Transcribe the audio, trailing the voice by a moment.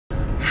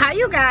Hi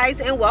you guys,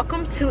 and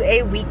welcome to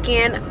a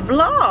weekend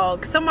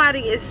vlog. Somebody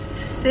is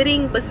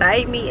sitting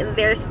beside me and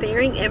they're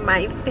staring at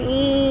my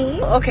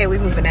face. Okay, we're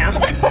moving now.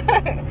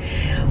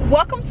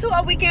 Welcome to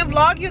a weekend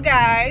vlog, you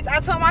guys. I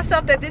told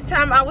myself that this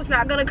time I was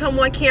not gonna come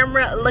on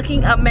camera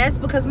looking a mess,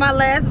 because my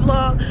last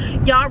vlog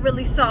y'all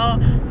really saw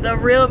the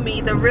real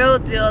me, the real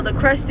deal, the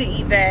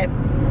crusty Yvette.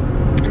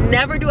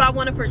 Never do I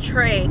want to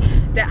portray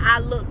that I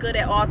look good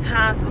at all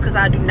times, because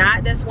I do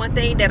not. That's one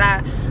thing that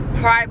I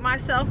pride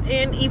myself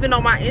in. Even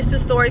on my Insta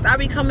stories, I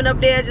be coming up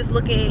there just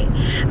looking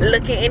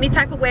any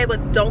type of way,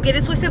 but don't get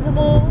it twisted,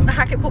 boo.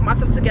 I can put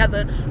myself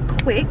together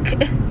quick.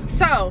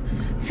 So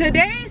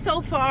today,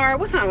 so far,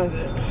 what time is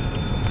it?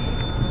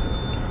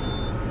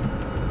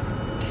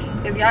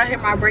 If y'all hear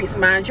my brakes,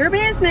 mind your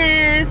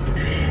business.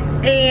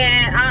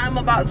 And I'm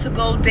about to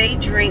go day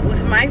drink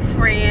with my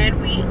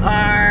friend. We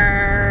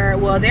are,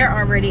 well, they're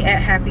already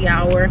at happy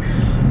hour,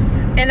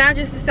 and I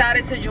just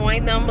decided to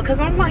join them because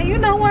I'm like, you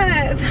know what,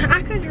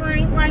 I could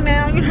drink right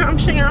now, you know what I'm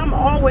saying? I'm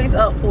always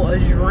up for a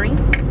drink.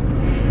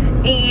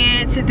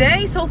 And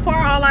today, so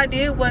far, all I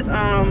did was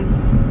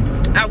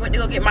I went to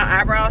go get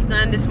my eyebrows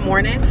done this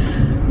morning.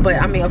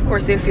 But I mean, of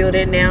course they're filled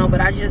in now,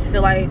 but I just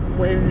feel like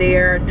when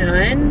they're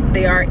done,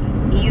 they are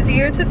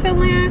easier to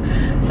fill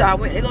in. So I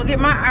went to go get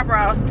my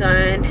eyebrows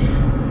done,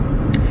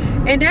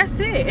 and that's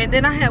it. And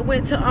then I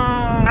went to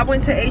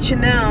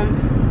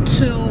H&M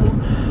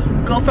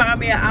to go find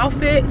me an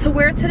outfit to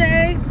wear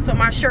today. So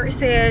my shirt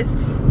says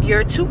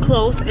 "You're too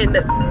close" and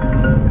the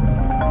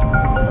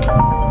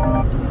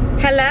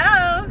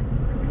hello.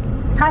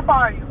 How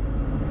far are you?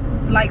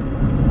 Like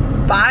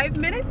 5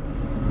 minutes.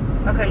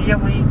 Okay, yeah,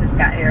 when you just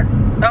got here.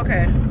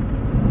 Okay.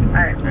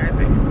 Alright. Alright,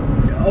 thank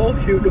you. Oh,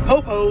 here the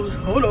popos.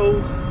 Hold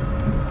on.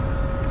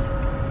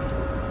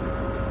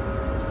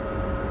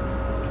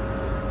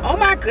 Oh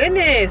my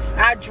goodness.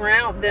 I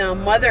drowned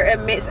them. Mother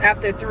admits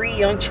after 3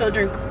 young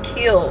children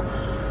killed.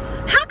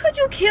 How could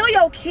you kill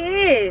your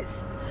kids?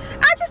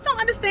 I just don't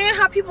understand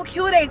how people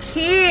kill their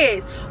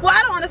kids. Well,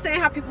 I don't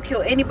understand how people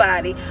kill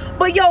anybody.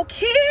 But your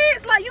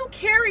kids, like, you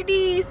carry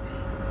these.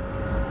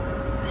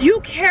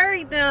 You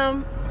carry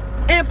them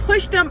and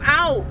push them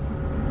out.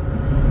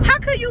 How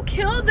could you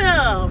kill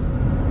them?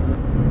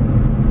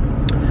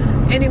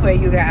 Anyway,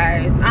 you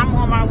guys, I'm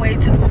on my way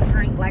to go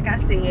drink, like I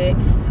said.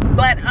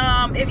 But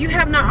if you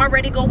have not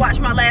already, go watch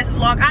my last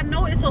vlog. I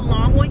know it's a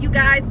long one, you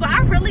guys, but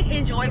I really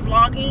enjoy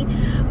vlogging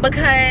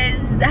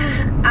because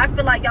I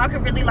feel like y'all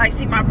can really like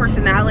see my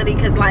personality,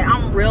 because like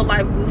I'm real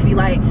life goofy.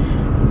 Like,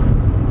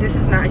 this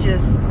is not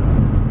just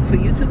for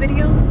YouTube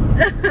videos.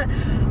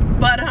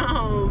 But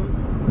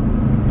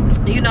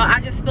you know, I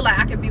just feel like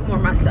I can be more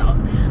myself.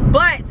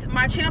 But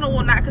my channel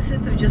will not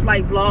consist of just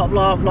like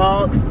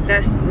vlogs.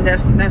 That's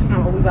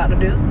not what we about to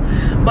do.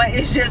 But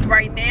it's just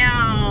right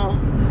now,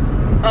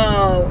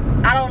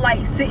 I don't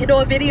like sitting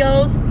on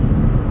videos,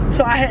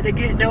 so I had to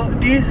get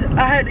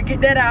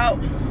that out.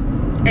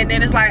 And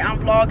then it's like I'm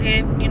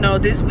vlogging, you know,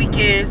 this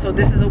weekend, so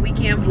this is a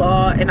weekend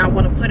vlog, and I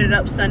want to put it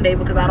up Sunday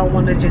because I don't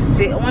want to just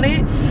sit on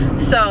it.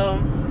 So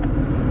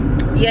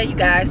yeah, you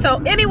guys.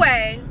 So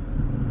anyway,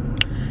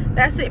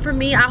 that's it for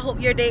me. I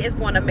hope your day is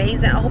going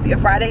amazing. I hope your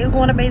Friday is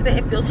going amazing.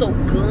 It feels so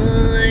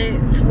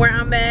good to where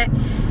I'm at.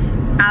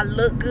 I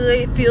look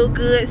good, feel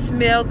good,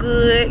 smell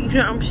good. You know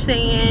what I'm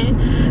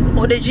saying?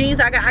 Well, the jeans,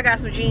 I got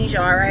some jeans,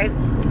 y'all, right?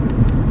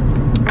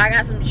 I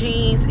got some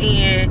jeans,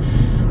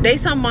 and they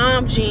some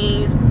mom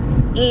jeans.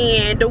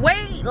 And the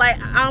way, like,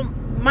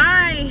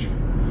 my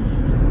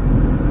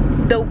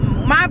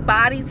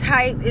body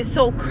type is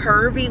so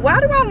curvy. Why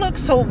do I look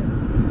so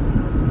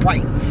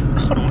white?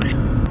 Hold on.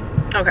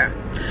 Okay,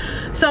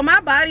 so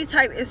my body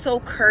type is so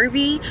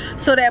curvy,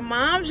 so that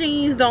mom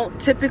jeans don't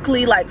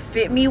typically like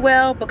fit me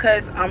well,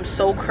 because I'm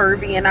so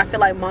curvy, and I feel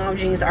like mom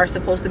jeans are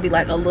supposed to be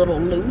like a little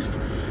loose,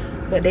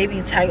 but they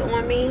be tight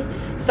on me.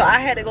 So I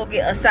had to go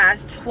get a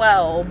size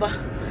 12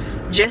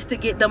 just to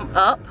get them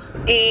up,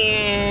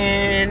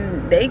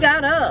 and they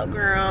got up,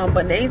 girl,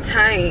 but they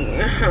tight.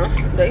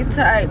 They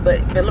tight, but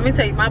let me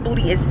tell you, my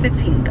booty is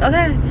sitting.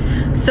 Okay,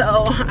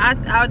 so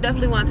I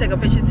definitely want to take a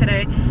picture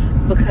today,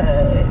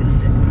 because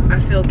I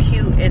feel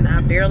cute and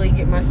I barely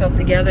get myself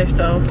together.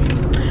 So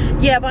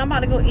yeah, but I'm about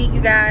to go eat, you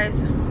guys.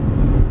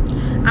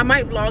 I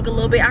might vlog a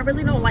little bit. I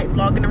really don't like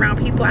vlogging around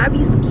people. I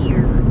be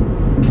scared.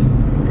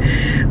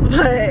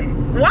 But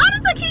why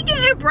does it keep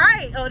getting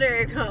bright? Oh,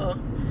 there it goes.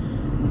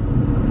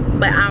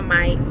 But I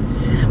might.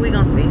 We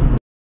gonna see.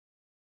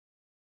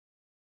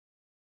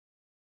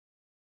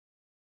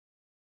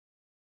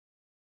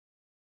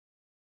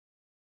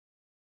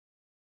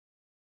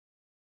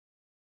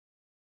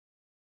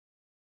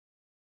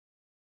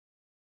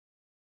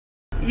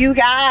 You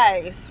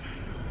guys,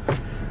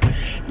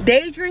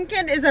 day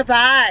drinking is a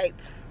vibe,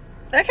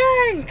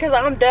 okay? Because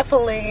I'm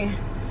definitely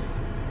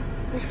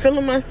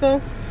feeling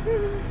myself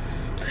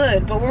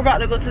good. But we're about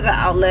to go to the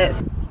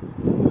outlets.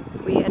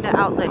 We at the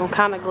outlet. I'm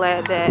kind of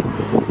glad that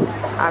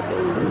I've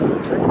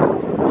been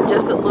drinking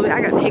just a little bit.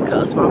 I got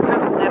hiccups, but I'm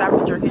kind of glad I've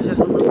been drinking just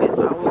a little bit,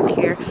 so I won't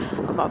care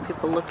about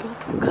people looking,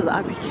 because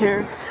I be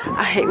caring.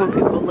 I hate when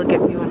people look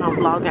at me when I'm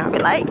vlogging. I be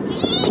like,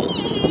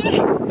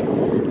 eee!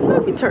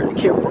 Let me turn the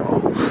camera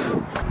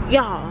off.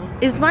 Y'all,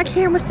 is my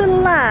camera still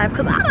alive?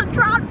 Because I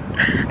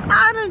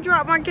done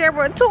dropped my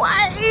camera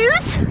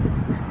twice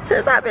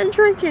since I've been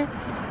drinking.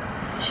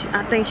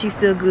 I think she's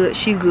still good.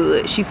 She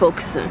good. She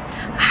focusing.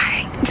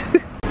 Alright.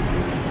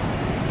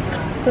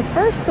 The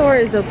first store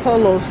is the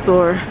Polo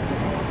store.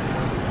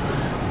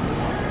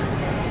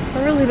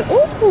 I really don't.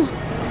 Ooh,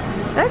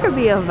 that could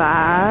be a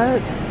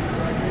vibe.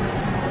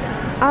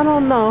 I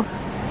don't know.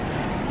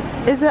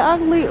 Is it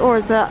ugly or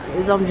is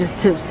I'm just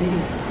tipsy?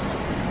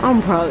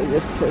 I'm probably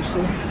just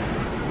tipsy.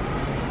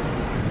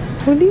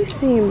 Well, these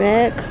seem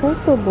mad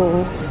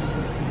comfortable.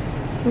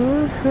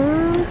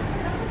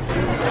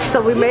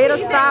 So we made a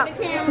stop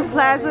to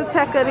Plaza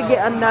Teca to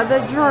get another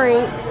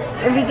drink,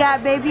 and we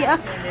got baby a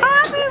Kari.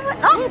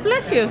 Oh,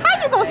 bless you.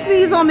 How you gonna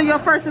sneeze on your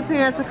first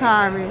appearance to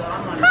Kari?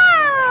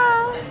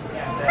 Oh,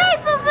 hey,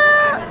 boo-boo.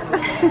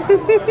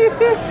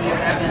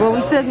 Well,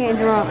 we still getting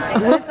drunk,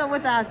 with or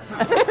without you.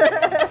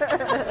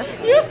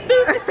 You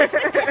stupid.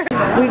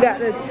 We got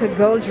the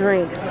to-go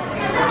drinks.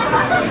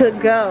 To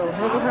go.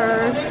 Look at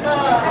hers.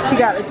 She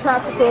got the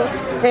tropical,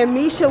 and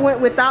Misha went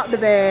without the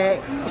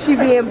bag. She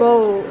being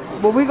bold.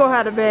 But we gonna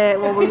have the bag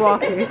when we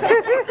walk in.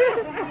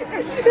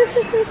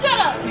 Shut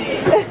up,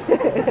 man.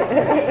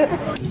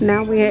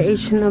 Now we at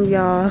H&M,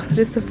 y'all.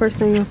 This is the first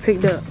thing I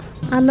picked up.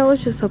 I know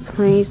it's just a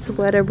plain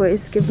sweater, but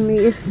it's giving me,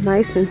 it's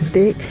nice and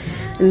thick.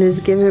 And it's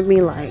giving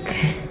me like,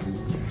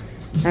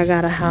 I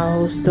got a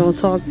house, don't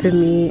talk to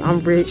me, I'm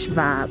rich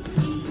vibes.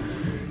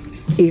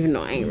 Even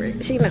though I ain't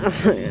rich, you know.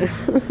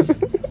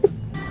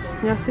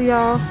 Y'all see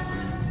y'all?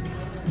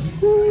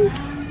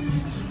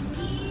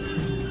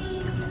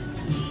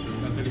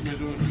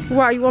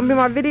 Why, you want me in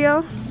my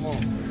video?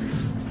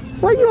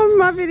 Why you want me in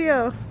my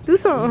video? Do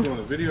something. You doing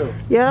a video?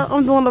 Yeah,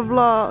 I'm doing a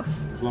vlog.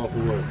 Vlog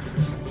for what?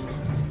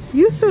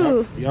 You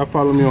too. Y'all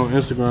follow me on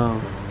Instagram.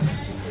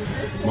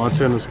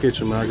 Montana's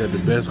Kitchen, man. I got the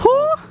best.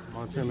 Who?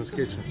 Montana's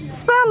Kitchen.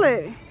 Spell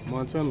it.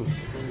 Montana.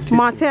 Kitchen.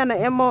 Montana,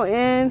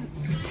 M-O-N-T-A-N-I,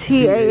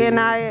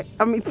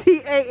 I mean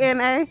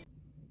T-A-N-A.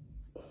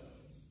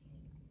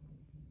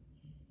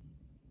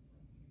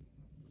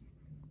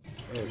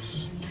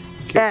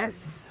 S.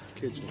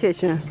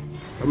 Kitchen.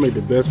 I make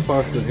the best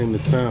pasta in the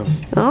town.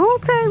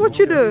 Okay, what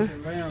you do?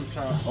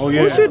 Oh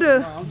yeah. What you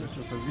do? I'm just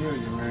a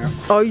civilian, man.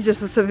 Oh, you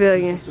just a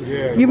civilian.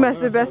 Yeah. You mess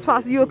the best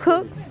pasta. You a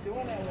cook?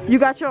 You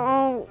got your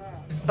own,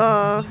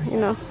 you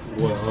know?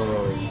 Well,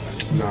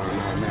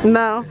 nah.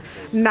 No,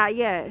 not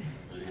yet.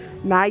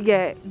 Not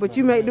yet. But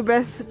you make the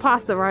best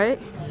pasta, right?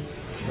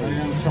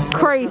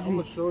 Crazy. I'm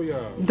gonna show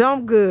y'all.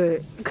 Dumb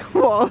good.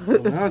 Come on.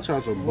 Now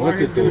try to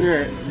bucket do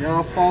that.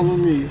 Y'all follow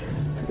me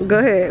Go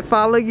ahead.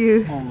 Follow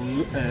you. on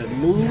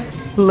Lou.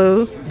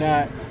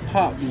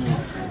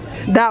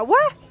 Lou.PopLou. Dot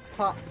what?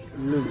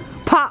 PopLou.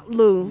 Pop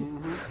Lou.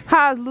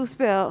 How's Lou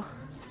spelled?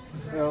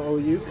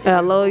 L-O-U.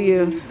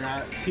 L-O-U.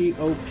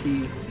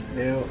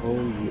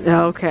 P-O-P-L-O-U.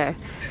 Okay.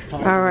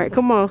 All right.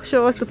 Come on.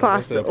 Show us the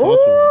pasta. that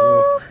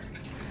Ooh.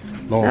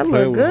 Don't That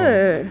play look with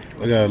good.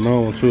 them. I got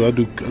another one too. I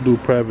do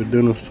private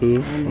dinners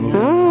too.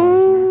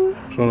 Oh,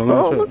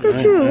 look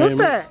at you. What's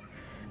that?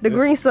 The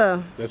green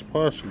stuff. That's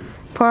parsley.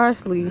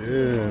 Parsley.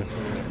 Yeah.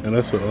 And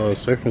that's a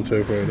second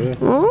tape right there.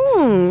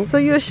 So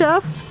you a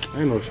chef?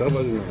 I ain't no chef.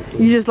 I just know how to cook.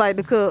 You just like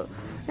to cook.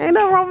 Ain't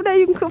nothing wrong with that.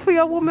 You can cook for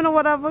your woman or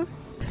whatever.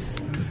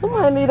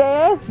 Somebody need to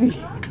ask me.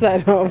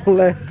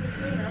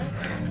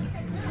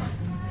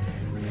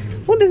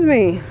 What does this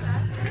mean?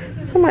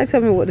 Somebody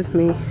tell me what this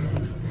means.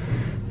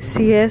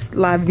 CS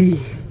La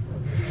Vie.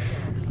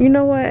 You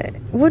know what?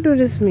 What do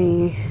this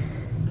mean?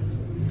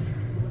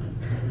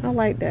 I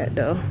like that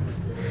though.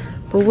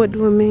 But what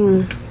do it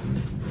mean?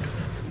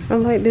 I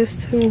like this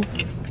too.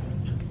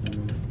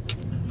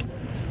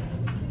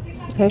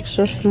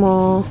 Extra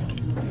small.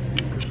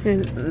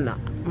 And nah,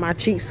 my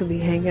cheeks will be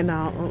hanging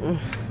out.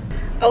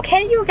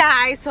 Okay, you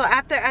guys. So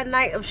after a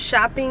night of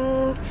shopping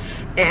and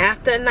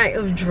after a night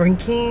of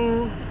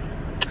drinking,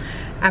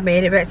 I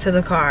made it back to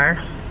the car.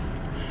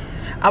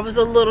 I was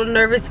a little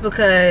nervous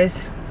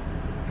because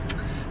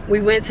we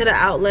went to the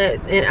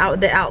outlets, and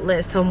out the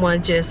outlet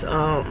someone just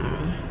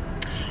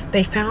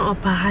they found a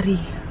body.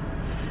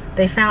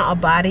 They found a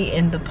body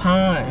in the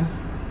pond,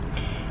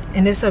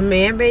 and it's a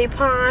man-made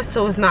pond,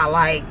 so it's not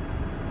like,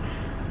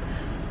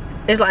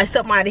 it's like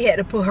somebody had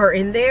to put her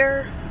in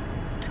there.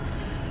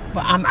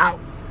 But I'm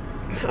out.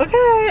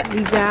 Okay,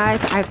 you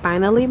guys, I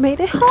finally made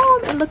it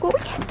home, and look what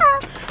we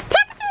have.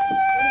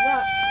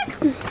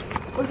 Packages!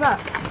 What's up?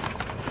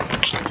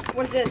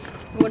 What is this?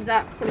 What is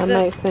that? What is A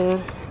this?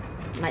 nightstand.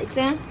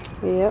 Nightstand?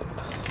 Yep.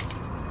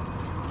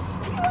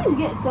 You always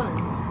get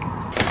sun.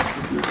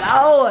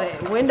 Lord,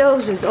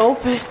 windows just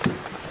open.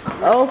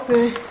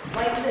 Open.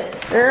 Like this.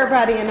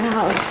 Everybody in the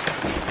house.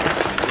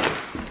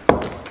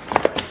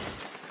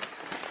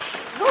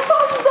 Go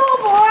close the door,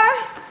 boy.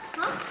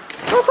 Huh?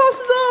 Go close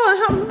the door.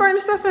 Help me bring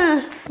the stuff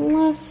in.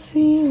 Let's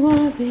see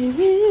what it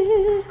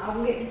is.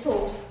 I'll get the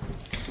tools.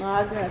 No,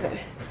 I got it.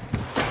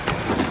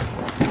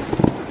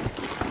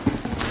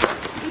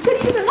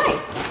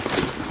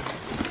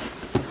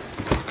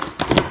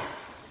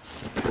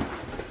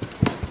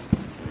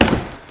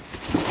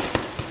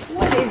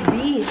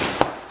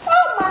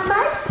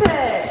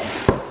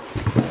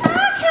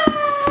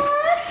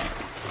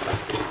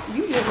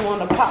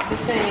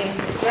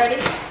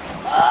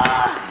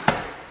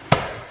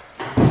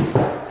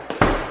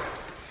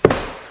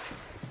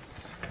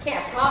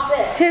 Pop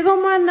it. Here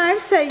go my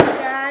knife set, you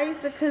guys.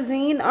 The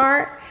Cuisine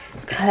Art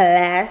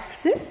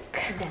Classic.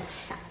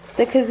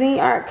 The Cuisine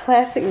Art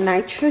Classic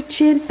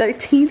Nitrogen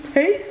 13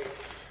 paste.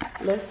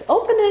 Let's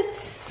open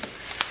it.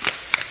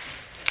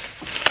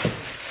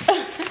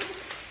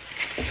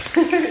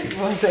 You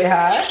wanna say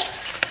hi?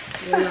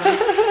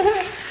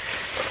 Yeah.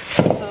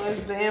 So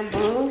it's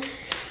bamboo.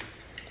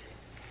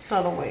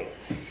 Hold on, wait.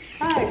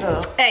 Alright,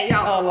 go. Hey,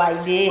 y'all. Oh,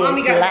 like this.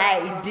 Mommy got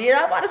like this.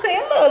 I'm about to say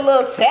a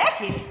little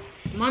tacky.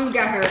 Mommy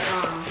got her,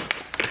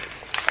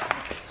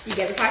 she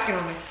got the pocket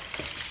on her.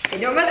 Hey,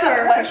 don't mess with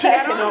her. What She got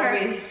it packet on her.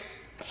 me?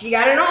 She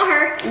got it on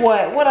her.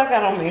 What? What I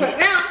got on me? Took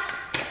down.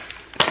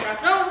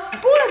 Wrapped on.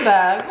 Boy,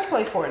 bye. Go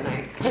play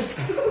Fortnite. Okay.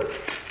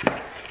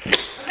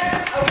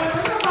 Oh, wait,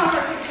 let's go pause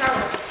and take a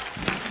shower.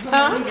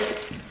 Huh?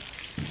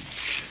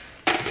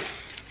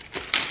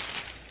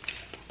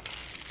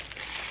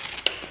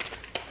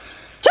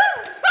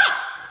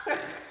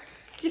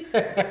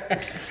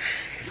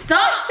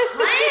 Stop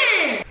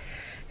playing!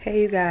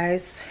 Hey you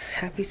guys,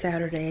 happy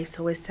Saturday.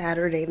 So it's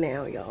Saturday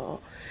now,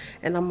 y'all,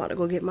 and I'm about to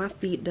go get my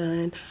feet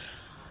done.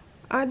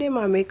 I did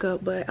my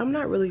makeup, but I'm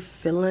not really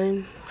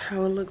feeling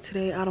how it looked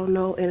today. I don't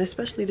know, and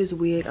especially this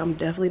wig. I'm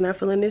definitely not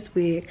feeling this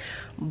wig,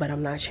 but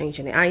I'm not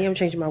changing it. I am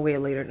changing my wig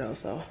later though.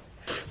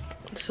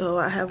 So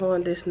I have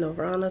on this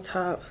Nirvana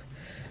top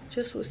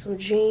just with some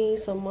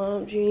jeans, some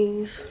mom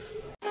jeans.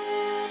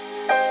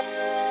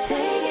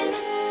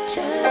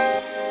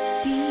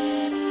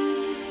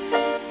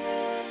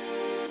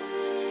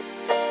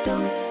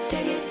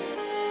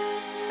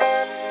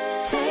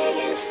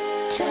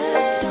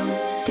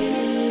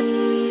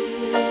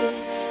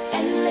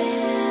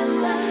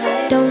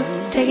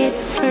 Take it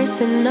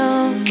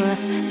personal,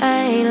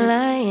 I ain't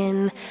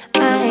lying,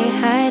 I ain't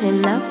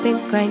hiding, I've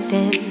been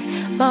grinding,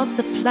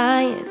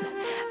 multiplying,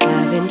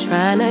 I've been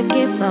trying to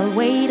get my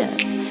weight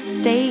up,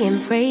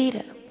 staying prayed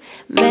up,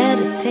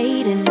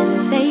 meditating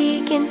and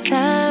taking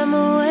time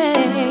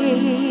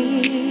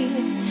away.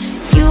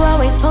 You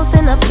always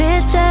posting up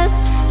pictures,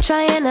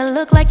 trying to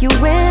look like you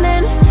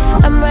winning.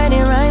 I'm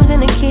writing rhymes in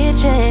the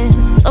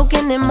kitchen,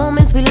 soaking in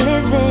moments we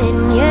live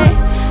in, yeah.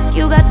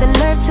 You got the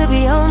nerve to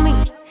be on me,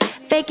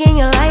 faking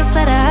your life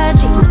for the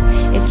IG.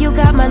 If you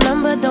got my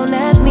number, don't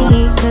add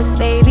me, cause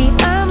baby,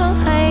 I'm on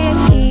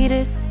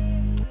hiatus.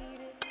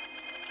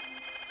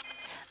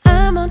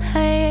 I'm on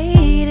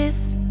hiatus.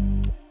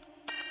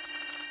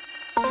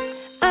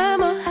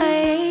 I'm on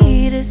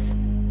hiatus.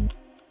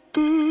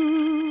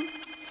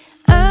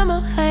 I'm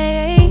on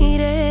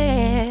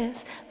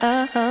hiatus.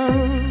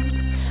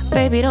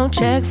 Baby, don't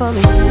check for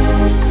me.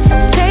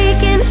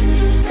 Taking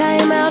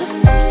time out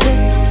to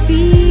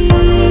be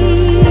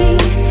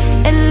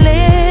and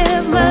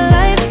live my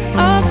life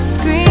off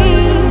screen.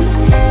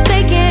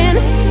 Taking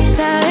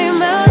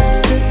time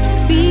out to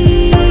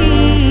be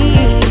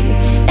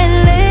and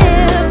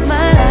live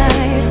my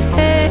life.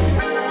 Hey.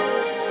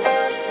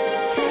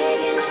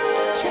 Taking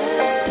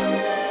just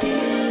don't be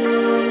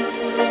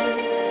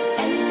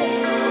and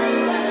live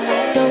my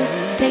life. Don't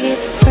take it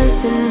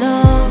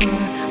personal,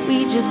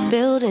 we just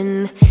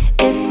building.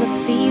 It's my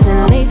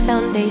season, lay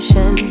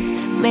foundation,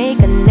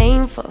 make a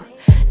name for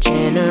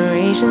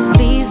generations,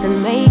 please,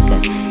 and make a,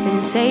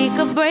 then take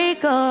a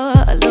break or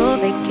a little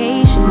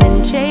vacation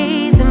and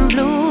chasing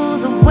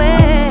blues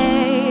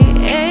away.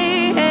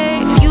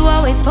 You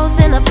always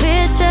posting up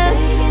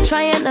pictures,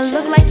 trying to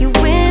look like you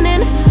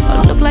winning,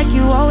 or look like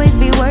you always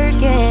be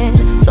working,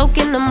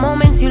 soaking the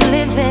moments you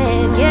live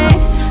in, yeah.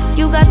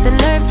 You got the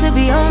nerve to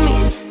be on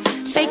me,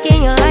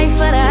 faking your life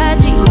for the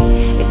IG.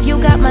 If you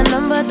got my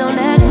number, don't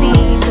add me,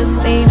 cause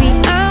baby,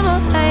 I'm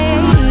on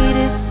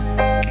hiatus.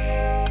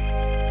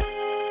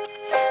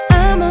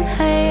 I'm on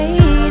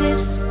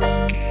hiatus.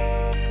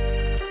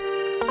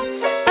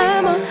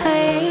 I'm on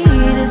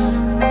hiatus.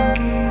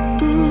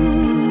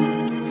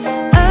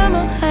 I'm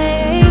on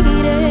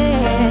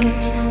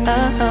hiatus.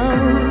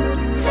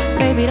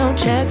 Baby, don't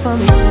check for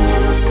me.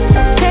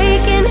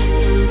 Taking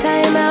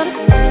time out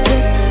to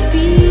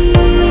be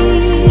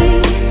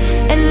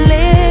and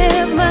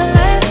live my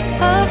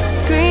life off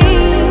screen.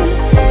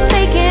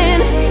 Taking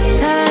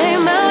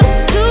time out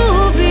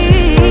to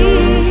be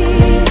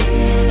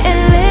and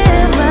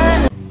live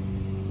my.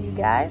 You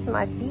guys,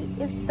 my feet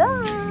is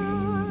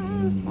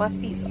done. My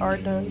feet are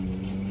done.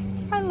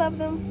 I love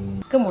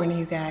them. Good morning,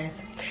 you guys.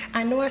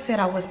 I know I said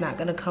I was not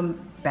gonna come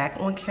back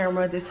on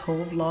camera this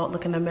whole vlog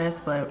looking a mess,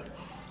 but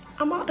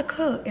I'm about to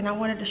cook and I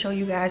wanted to show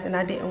you guys, and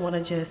I didn't want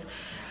to just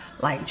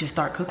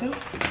start cooking.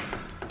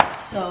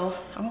 So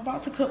I'm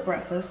about to cook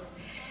breakfast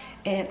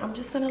and I'm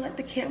just gonna let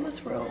the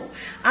cameras roll.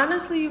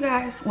 Honestly, you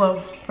guys,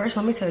 well, first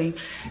let me tell you,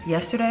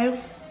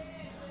 yesterday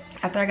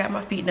after I got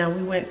my feet done,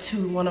 we went to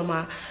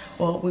my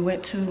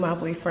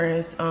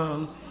boyfriend's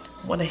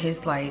one of his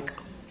friends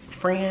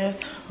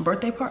wives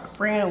birthday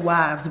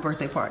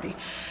party,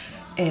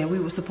 and we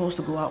were supposed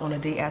to go out on a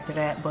date after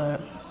that,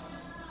 but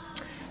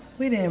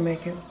we didn't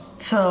make it.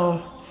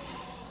 So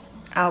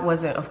I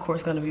wasn't, of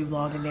course, gonna be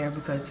vlogging there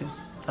because it's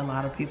a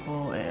lot of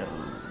people, and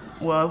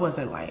well, it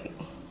wasn't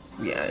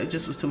yeah, it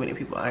just was too many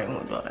people. I ain't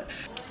want to do all that.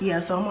 Yeah,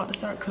 so I'm about to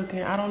start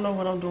cooking. I don't know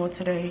what I'm doing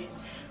today.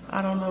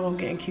 I don't know if I'm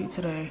getting cute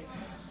today.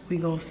 We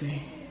gonna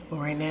see. But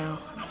right now,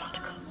 I'm about to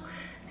cook.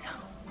 So,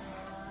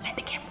 let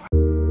the camera.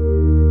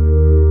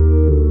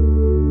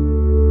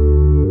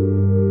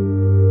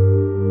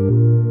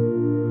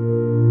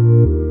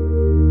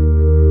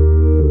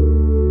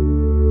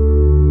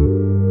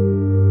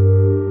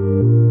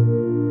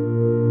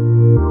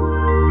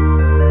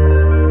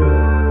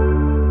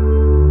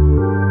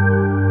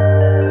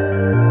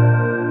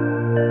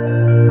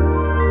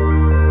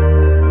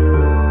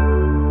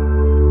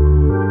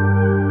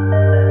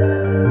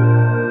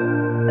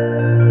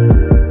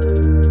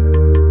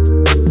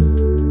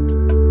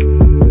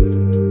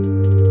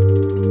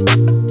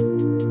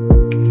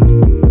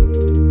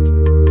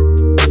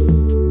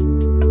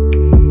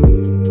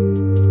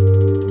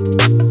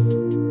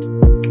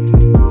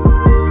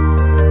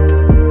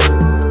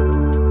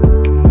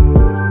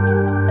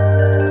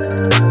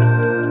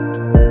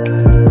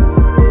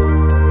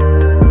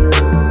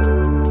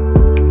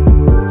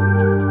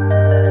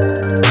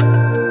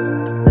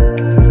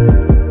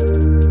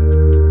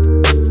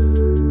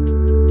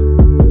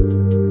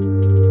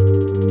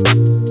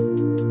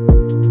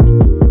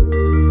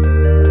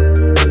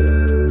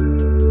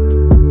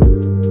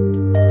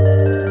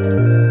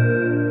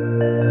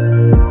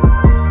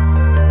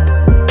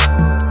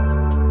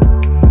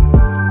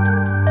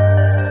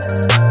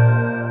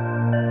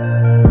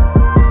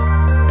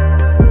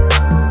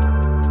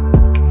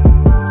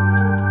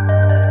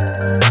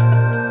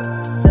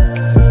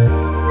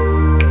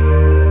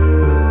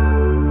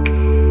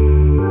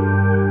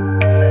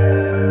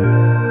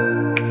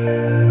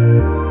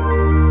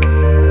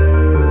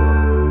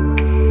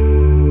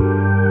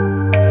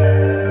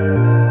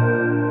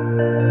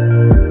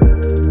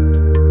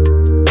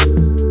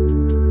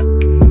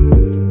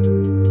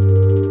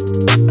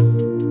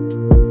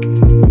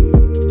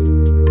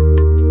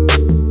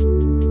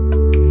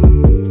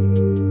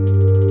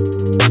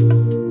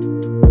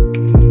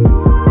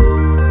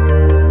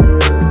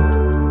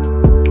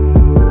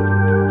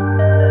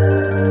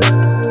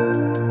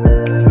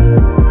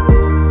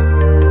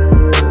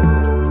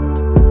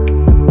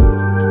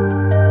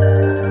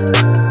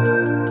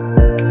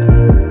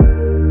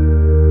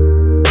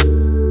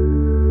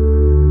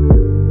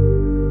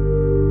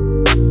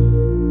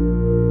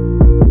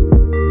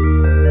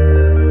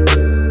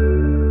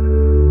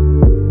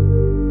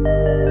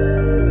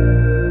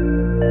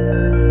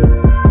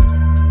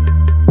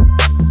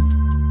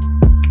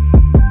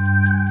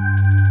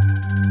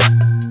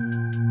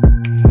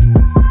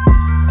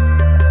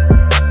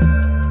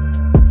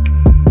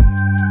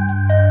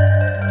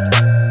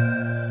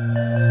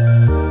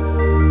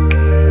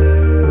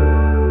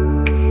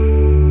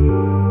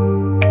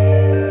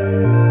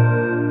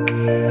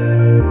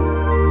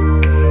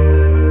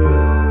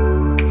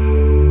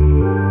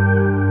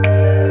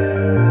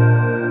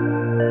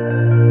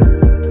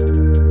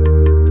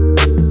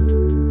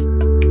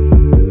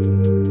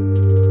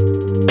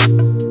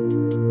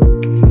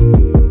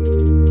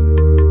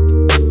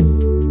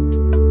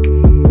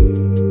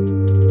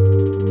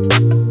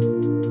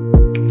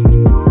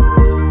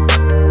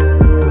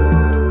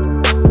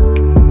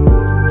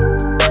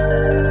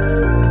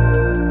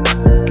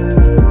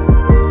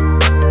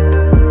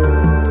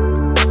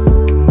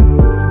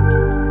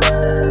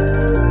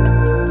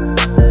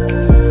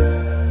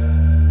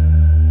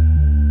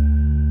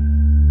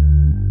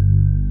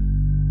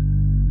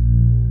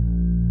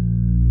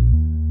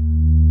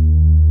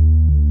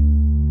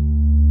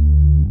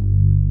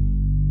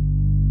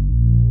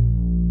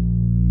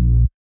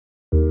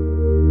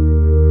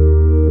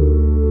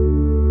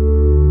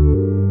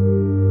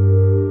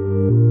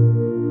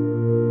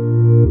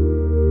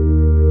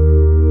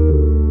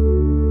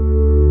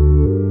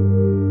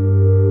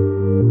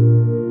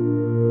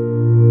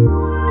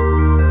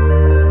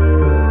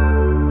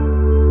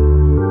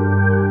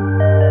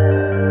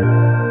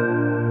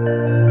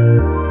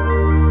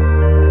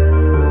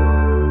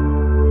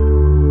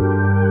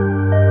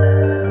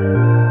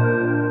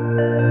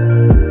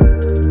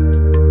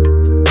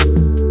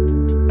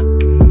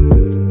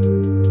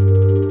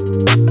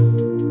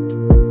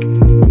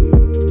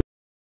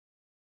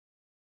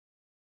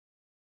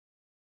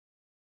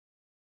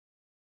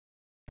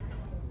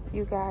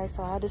 You guys,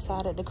 so I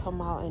decided to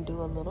come out and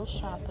do a little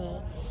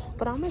shopping,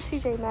 but I'm in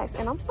TJ Maxx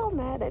and I'm so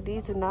mad that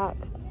these do not,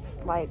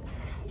 like,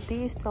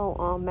 these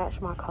don't match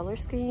my color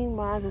scheme.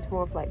 Mine is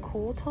more of like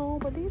cool tone,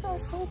 but these are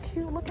so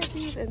cute. Look at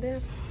these. And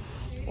then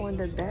on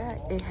the back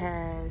it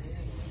has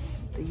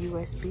the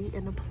USB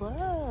and the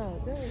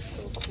plug. That is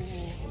so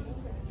cool.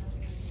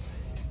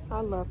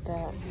 I love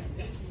that.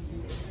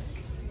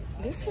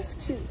 This is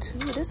cute too.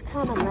 This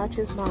kind of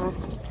matches my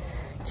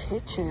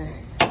kitchen.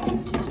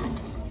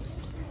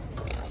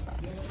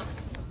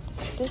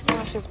 This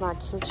matches my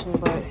kitchen,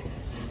 but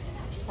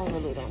I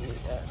really don't need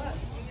that.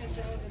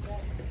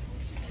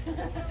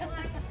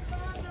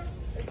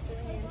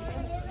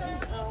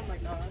 Oh my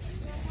gosh.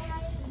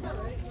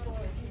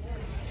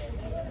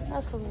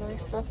 Got some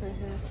nice stuff in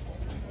here.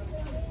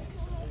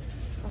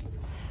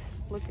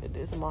 Look at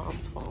this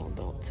mom's phone,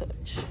 don't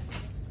touch.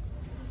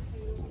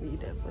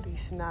 Need that for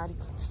these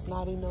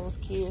snotty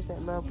nosed kids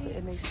that love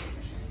putting their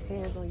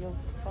hands on your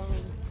phone.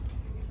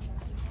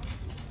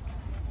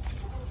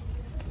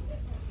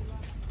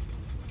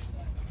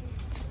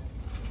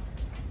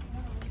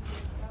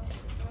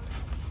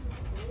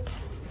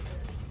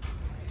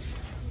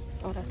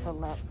 Oh, that's a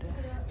lap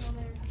disc.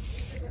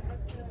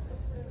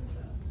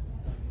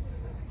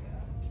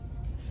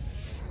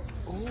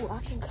 Oh,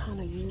 I can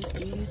kind of use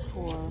these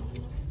for,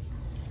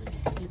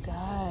 you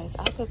guys,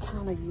 I could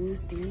kind of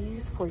use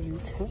these for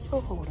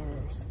utensil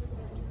holders.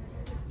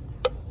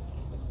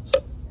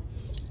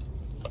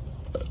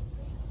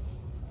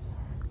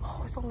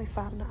 Oh, it's only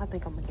 $5 now. I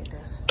think I'm gonna get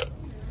this.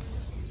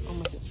 I'm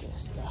gonna get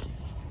this, yeah.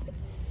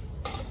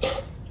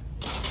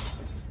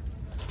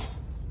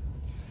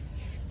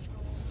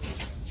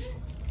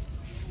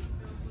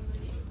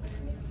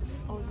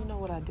 Oh, you know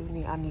what I do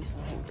need? I need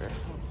some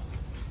hangers.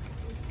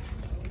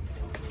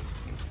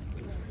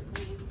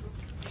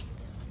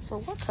 So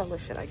what color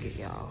should I get,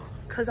 y'all?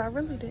 Because I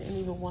really didn't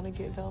even want to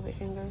get velvet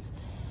hangers.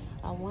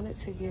 I wanted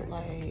to get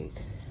like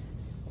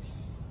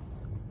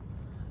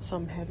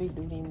some heavy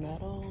duty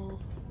metal,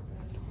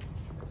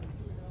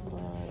 but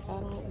I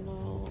don't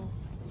know.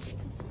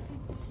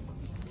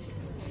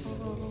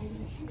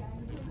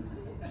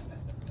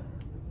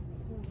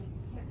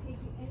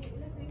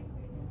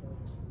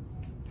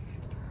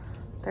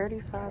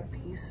 35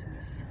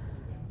 pieces.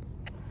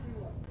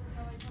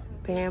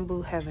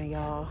 Bamboo heaven,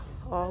 y'all.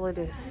 All of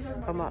this,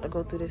 I'm about to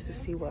go through this to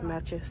see what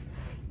matches.